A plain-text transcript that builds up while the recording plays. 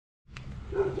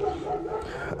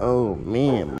Oh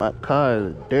man, my car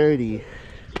is dirty,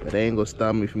 but that ain't gonna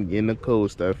stop me from getting a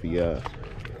cold start for y'all.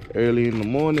 Early in the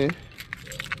morning,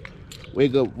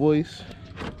 wake up voice,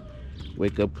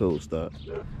 wake up cold start.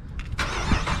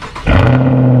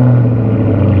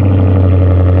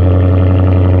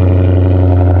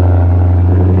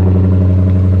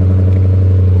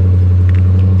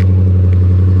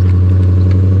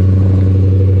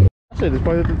 I said it's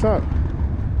probably at the top.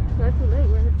 Not too late,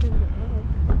 we're at the top.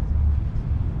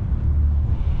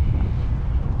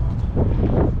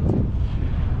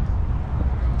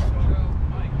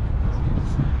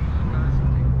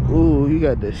 Ooh, you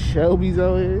got the Shelby's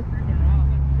out here.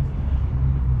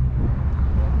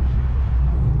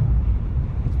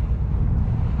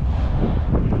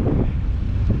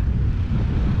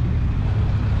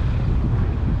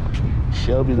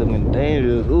 Shelby's looking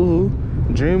dangerous. Ooh,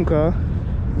 dream car,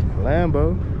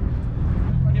 Lambo.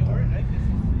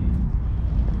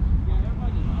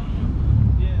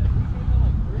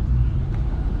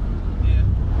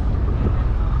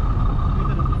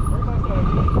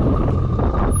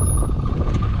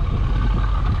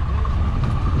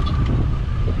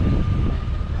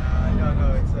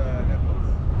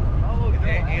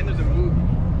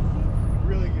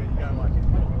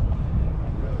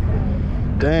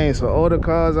 Dang, so all the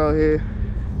cars out here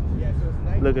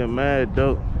looking mad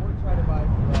dope.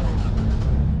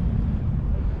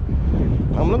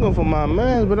 I'm looking for my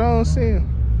man, but I don't see him.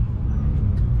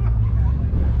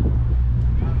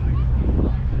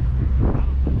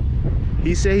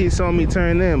 He said he saw me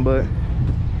turn in, but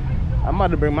I'm about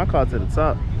to bring my car to the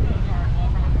top.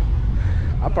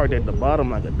 I parked at the bottom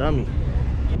like a dummy.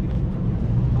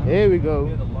 Here we go.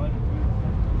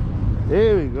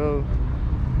 Here we go.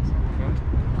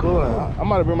 Cool. I'm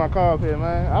about to bring my car up here,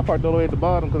 man. I parked all the way at the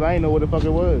bottom because I didn't know what the fuck it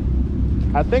was.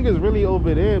 I think it's really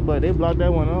over there, but they blocked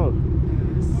that one off.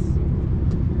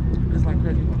 It's like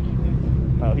crazy.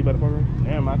 Oh, he better park right?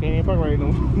 Damn, I can't even park right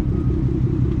now.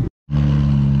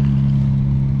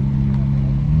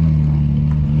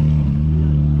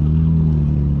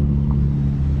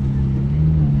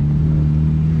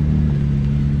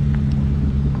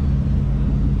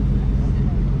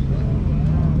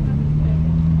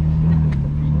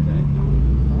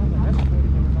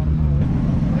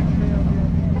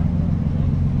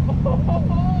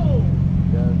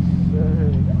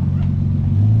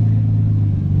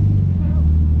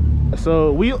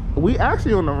 So we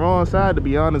actually on the wrong side, to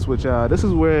be honest with y'all. This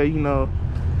is where, you know,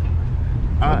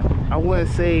 I wouldn't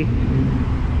say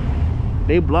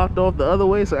they blocked off the other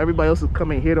way so everybody else is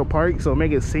coming here to park, so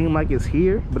make it seem like it's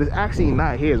here, but it's actually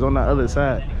not here. It's on the other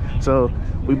side. So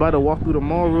we about to walk through the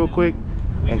mall real quick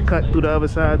and cut through the other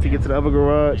side to get to the other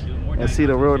garage and see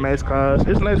the real nice cars.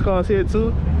 There's nice cars here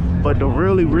too, but the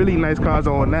really nice cars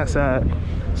are on that side.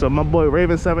 So my boy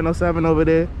Raven 707 over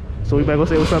there, so we better go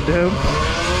say what's up to him.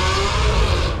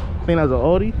 I think that was an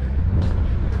Audi.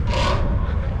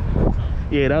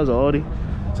 Yeah, that was an Audi.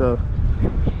 So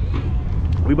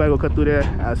we better go cut through there.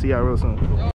 I'll see y'all real soon.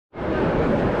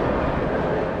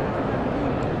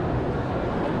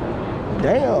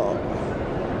 Damn,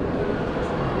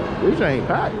 this ain't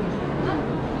packed.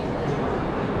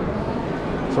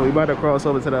 So we about to cross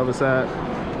over to the other side.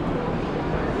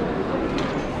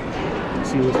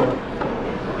 See what's up.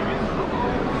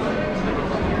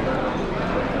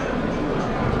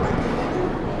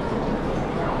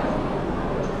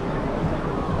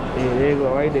 Yeah, there you go,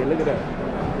 right there. Look at that.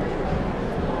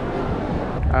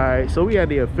 All right, so we at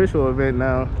the official event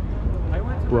now,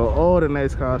 where all the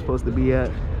nice cars supposed to be at.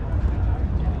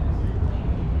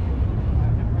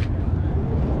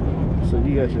 So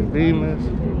you got your Beamers,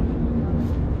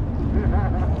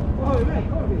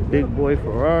 big boy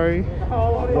Ferrari,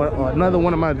 another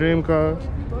one of my dream cars.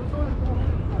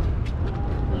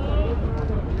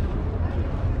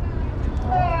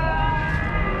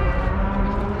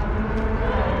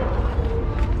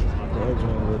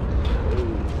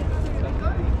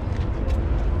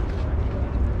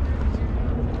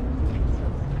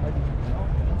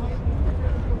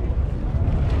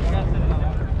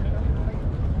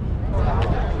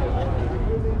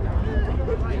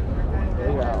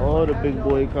 All the big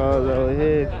boy cars out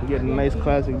here. You get a nice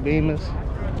classic Beamers.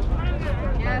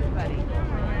 Yes, buddy.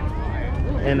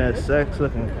 NSX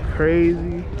looking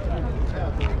crazy.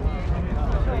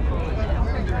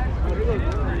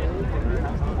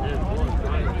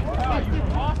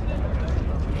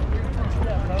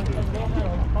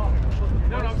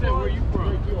 Where you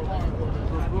from?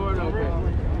 Florida, okay.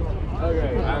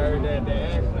 Okay, I heard that the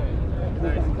accent.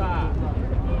 Nice car.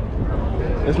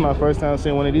 This is my first time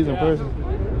seeing one of these in person.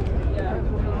 Yeah,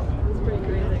 it's pretty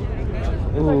crazy.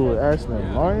 Ooh,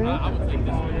 Aston Martin.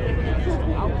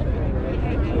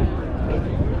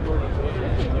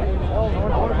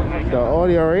 The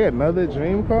Audi R8, another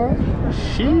dream car.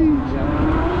 Sheesh.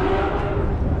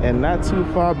 And not too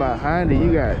far behind it,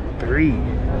 you got 3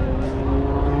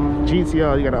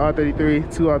 GTR. You got an R33,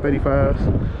 2 R35s,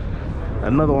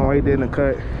 another one right there in the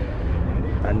cut,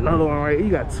 another one right. You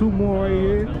got 2 more right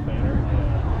here.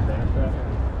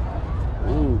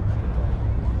 Ooh.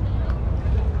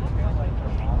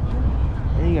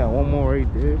 And you got 1 more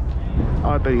right there.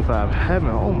 R35 heaven.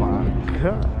 Oh my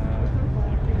god.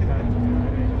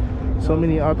 So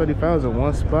many R35s in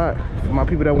one spot. For my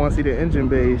people that want to see the engine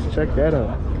bays, check that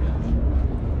out.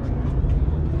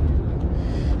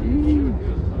 Jeez.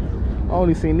 I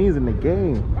only seen these in the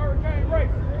game.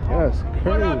 That's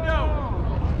crazy.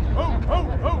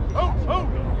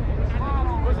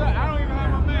 What's up? I don't even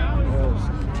have my man. That's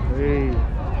crazy.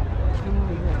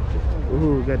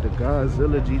 Ooh, got the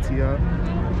Godzilla GTR.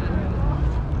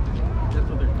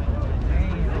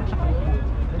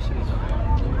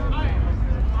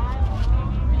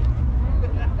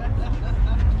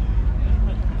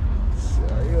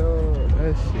 Yo,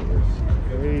 that shit is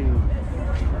crazy.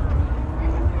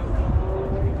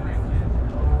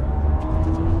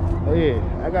 Oh yeah,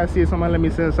 I gotta see if somebody let me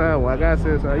sit inside. Well, I gotta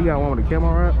sit inside. You got one with the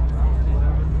camera right?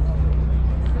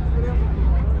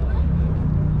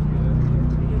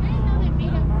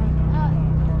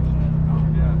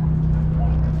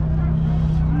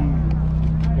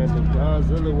 Got the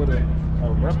Godzilla with a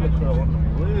replica on the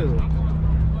wheel.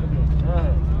 Look at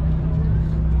that.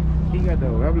 He got the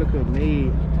replica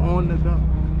made on the gun.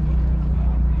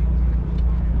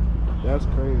 That's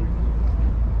crazy.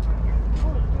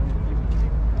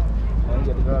 And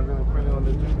you got the Godzilla printed on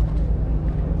the gun.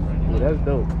 Yeah, that's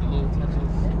dope.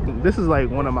 This is like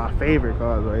one of my favorite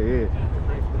cars right here.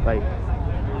 Like,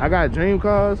 I got dream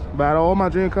cars, but out of all my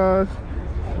dream cars,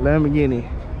 Lamborghini,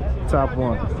 top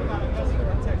 1.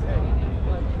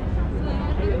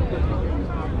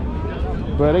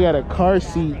 Bro, they got a car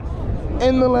seat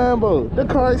in the Lambo. The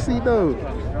car seat though.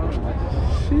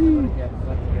 Sheesh.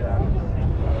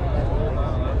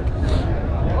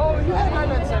 Oh, you had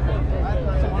that 7.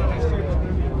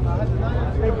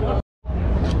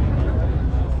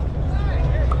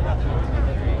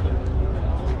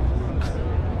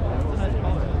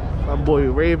 My boy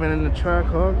Raven in the track,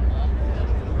 huh?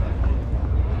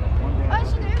 Oh,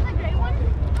 so there's the gray one?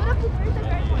 What if there's the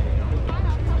gray one?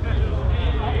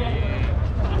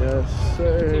 Yes,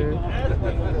 sir.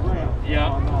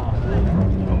 Yeah.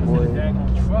 My boy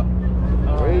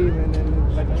Raven in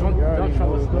the Drunk truck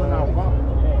was going out.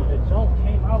 The jump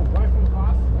came out right from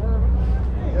Fox.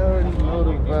 You already know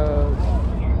the vibes.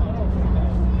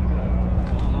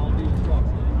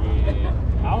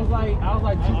 I was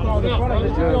like 2 cars in front of you.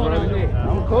 Yeah, bro.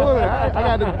 I'm cool. I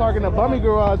got to park in the bummy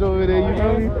garage over there, you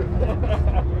know me?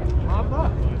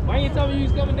 Why you tell me you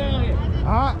was coming down here?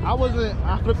 I wasn't,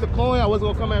 I flipped the coin. I wasn't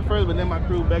going to come in first, but then my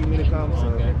crew begged me to come,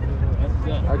 so Okay. That's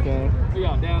good. I came. We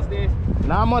y'all downstairs?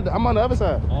 Nah, I'm on the other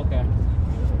side. Okay.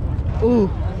 Ooh,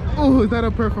 is that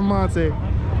a performante?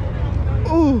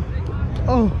 Ooh,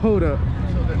 oh, hold up.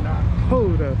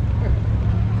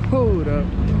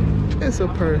 It's a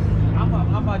perf. I'm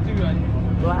about to do a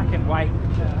black and white.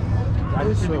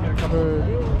 It's a perf.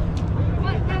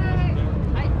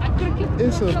 I couldn't keep this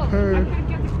It's a myself. perf. I couldn't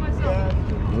keep this myself.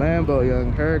 Lambo,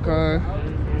 young Huracan.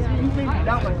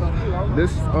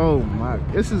 This, oh my,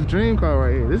 this is dream car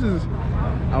right here. This is,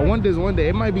 I want this one day.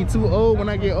 It might be too old when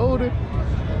I get older,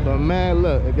 but man,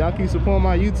 look, if y'all keep supporting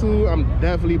my YouTube, I'm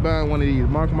definitely buying one of these.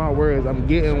 Mark my words, I'm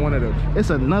getting one of them. It's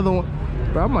another one,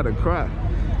 bro. I'm about to cry.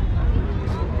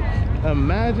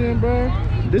 Imagine, bro.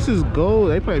 This is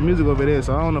gold. They play music over there,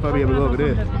 so I don't know if I'll be able to go over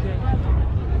there.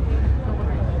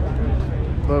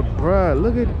 But bro,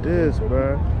 look at this,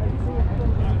 bro.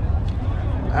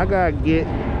 I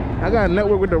gotta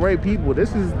network with the right people.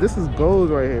 This is gold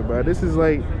right here, bro. This is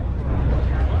like,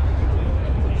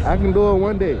 I can do it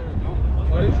one day.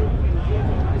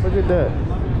 Look at that.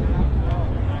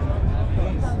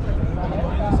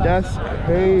 That's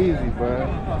crazy, bro.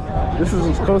 This is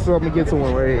as close as I'm gonna get to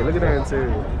one right here. Look at that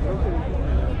interior.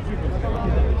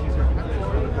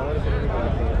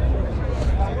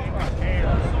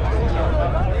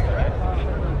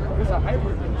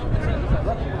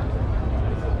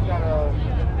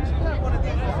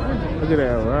 Look at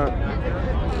that rock.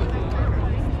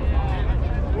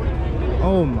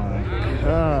 Oh my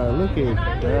god, look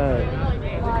at that.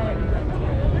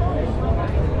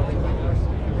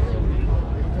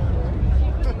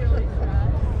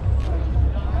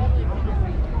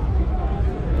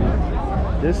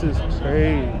 This is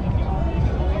crazy.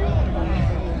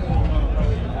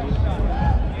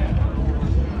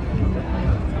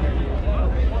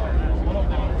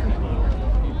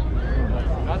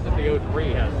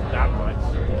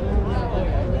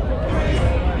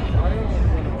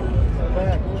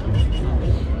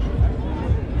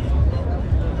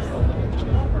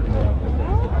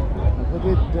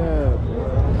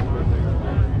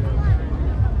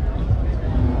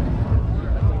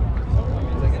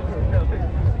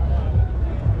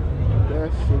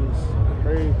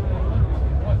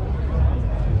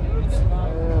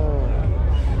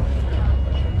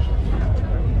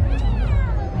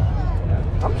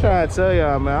 trying to tell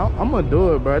y'all, man, I'm gonna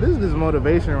do it, bro. This is just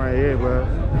motivation right here, bro.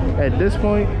 At this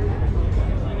point,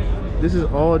 this is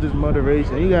all just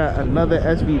motivation. You got another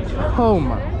SV. Oh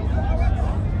my.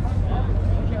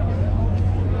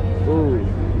 Ooh.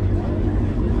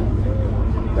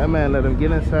 That man let him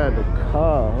get inside the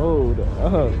car. Hold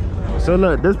up. So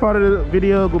look, this part of the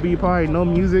video will be probably no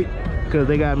music because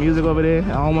they got music over there.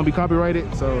 I don't want to be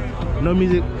copyrighted, so no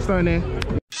music starting there.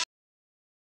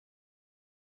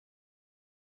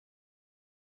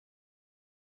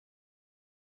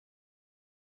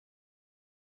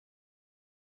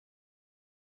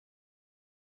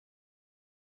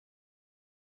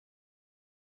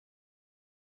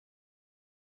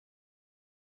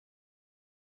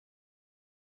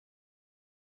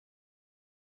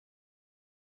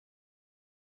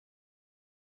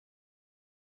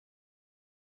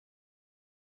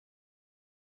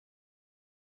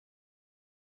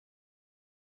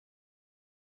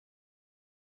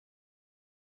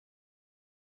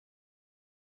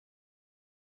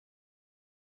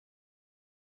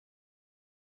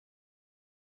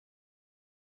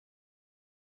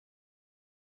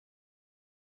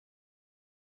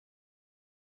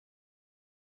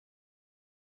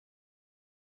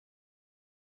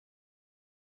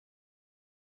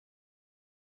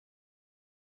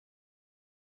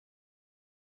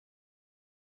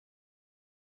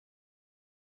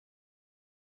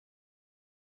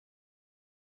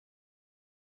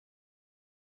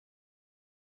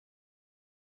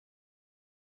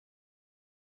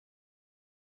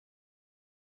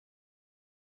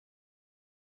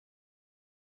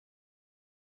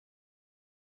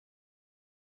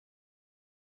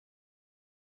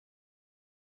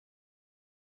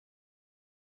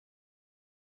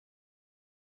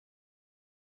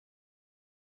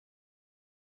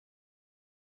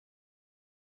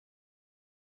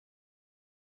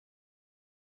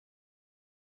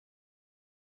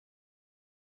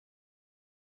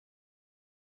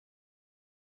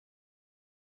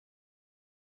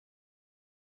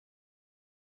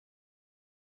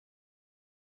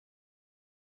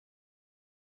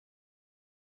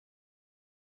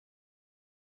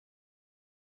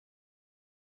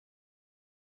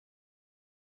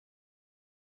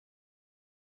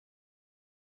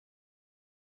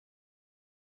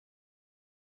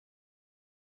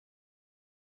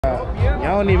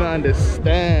 Y'all don't even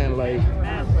understand, like,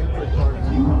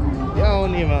 y'all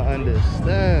don't even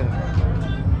understand.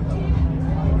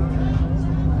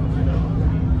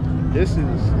 This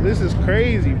is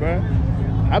crazy, bro.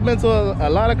 I've been to a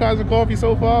lot of Cars and Coffee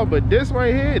so far, but this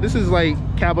right here, this is like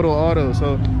Capital Auto.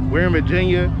 So we're in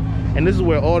Virginia, and this is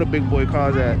where all the big boy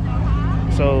cars at.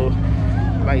 So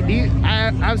like these,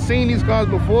 I've seen these cars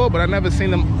before, but I've never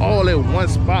seen them all at one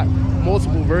spot,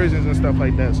 multiple versions and stuff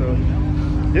like that. So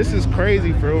this is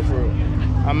crazy for real, for real.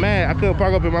 I'm mad I couldn't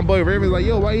park up here. My boy Raven's like,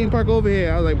 yo, why you didn't park over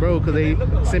here? I was like, bro, because they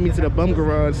sent me to the bum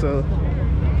garage, so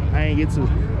I ain't get to.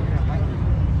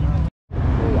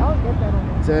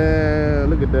 Damn,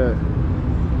 look at that.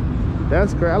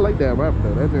 That's great. I like that wrap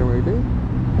though. That thing right there.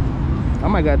 I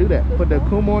might gotta do that. Put that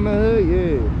Kuma on the hood.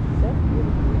 Yeah.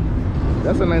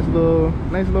 That's a nice little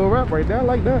wrap right there. I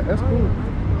like that. That's cool.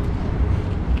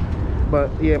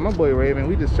 But yeah, my boy Raven,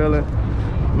 we just chilling.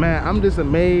 Man, I'm just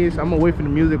amazed. I'm gonna wait for the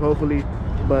music hopefully.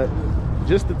 But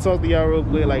just to talk to y'all real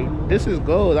quick, like, this is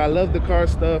gold. I love the car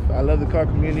stuff. I love the car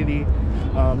community.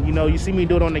 You know, you see me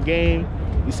do it on the game.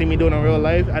 You see me do it in real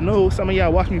life. I know some of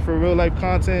y'all watch me for real life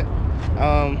content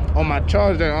on my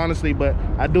charger, honestly, but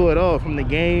I do it all from the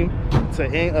game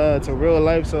to real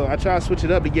life. So I try to switch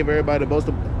it up to give everybody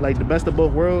the best of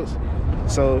both worlds.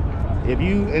 So if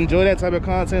you enjoy that type of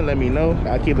content, let me know.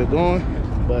 I'll keep it going.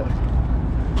 But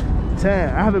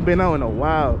damn, I haven't been out in a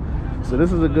while, so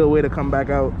this is a good way to come back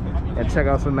out and check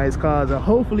out some nice cars, and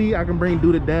hopefully I can bring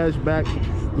Do the Dash back.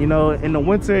 You know, in the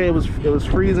winter it was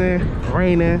freezing,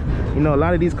 raining. You know, a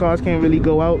lot of these cars can't really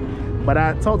go out, but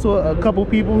I talked to a couple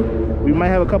people. We might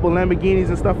have a couple Lamborghinis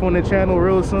and stuff on the channel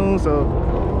real soon, so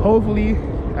hopefully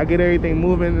I get everything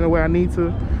moving the way I need to.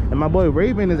 And my boy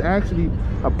Raven is actually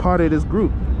a part of this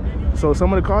group, so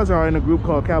some of the cars are in a group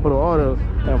called Capital Auto,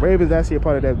 and Raven's actually a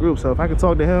part of that group. So if I can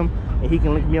talk to him and he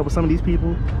can link me up with some of these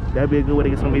people, that'd be a good way to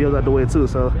get some videos out the way too.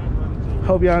 So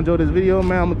hope y'all enjoyed this video,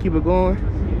 man. I'm gonna keep it going.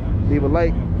 Leave a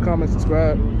like, comment,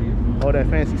 subscribe, all that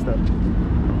fancy stuff.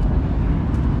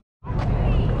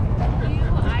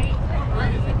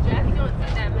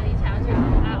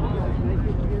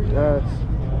 Yes.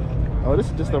 Oh, this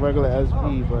is just a regular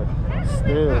SV, but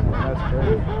still, that's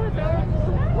crazy.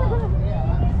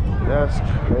 That's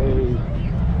crazy.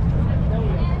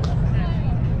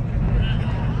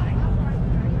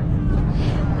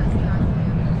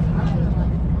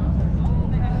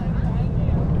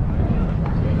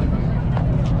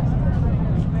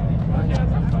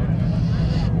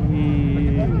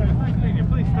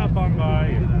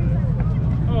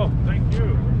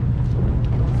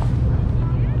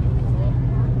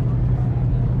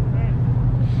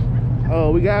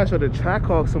 Oh, we gotta show the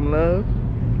Trackhawk some love.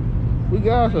 We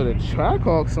gotta show the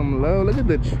Trackhawk some love. Look at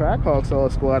the Trackhawks all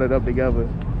squatted up together.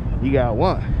 You got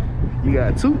 1, you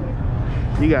got 2,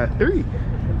 you got 3,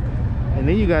 and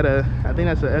then you got a, I think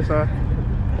that's a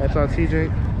SRT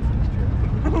drink.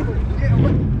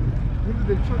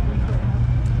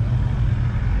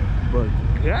 But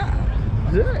god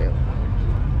damn.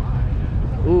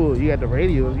 Ooh, you got the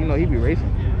radios. You know he be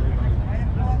racing.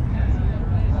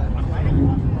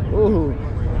 Ooh.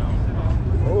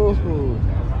 Ooh.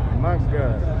 My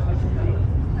god.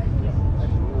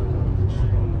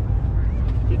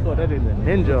 He called that in the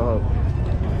Ninja Hawk.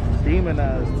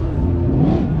 Demonized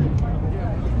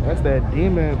too. That's that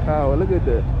demon power. Look at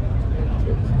the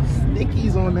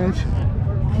stickies on that shit.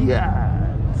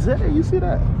 Yeah. Zay, you see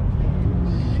that?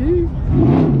 She.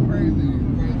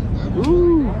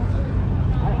 Ooh.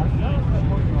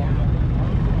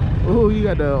 Ooh, you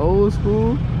got the old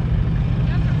school.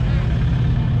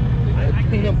 That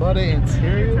peanut butter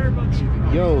interior.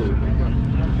 Yo. I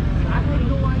had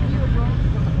no idea, bro.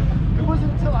 It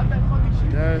wasn't until I met fucking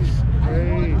shit. That's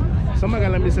crazy. Somebody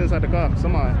gotta let me sit inside the car.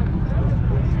 Somebody.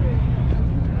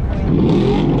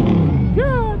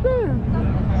 God damn.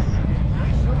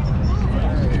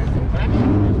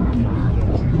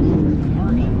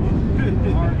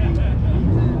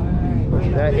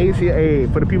 That ACA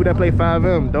for the people that play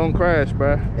 5M, don't crash,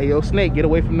 bruh. Hey, yo, Snake, get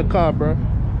away from the car, bruh.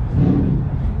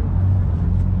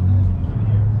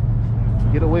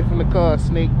 Get away from the car,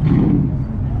 Snake.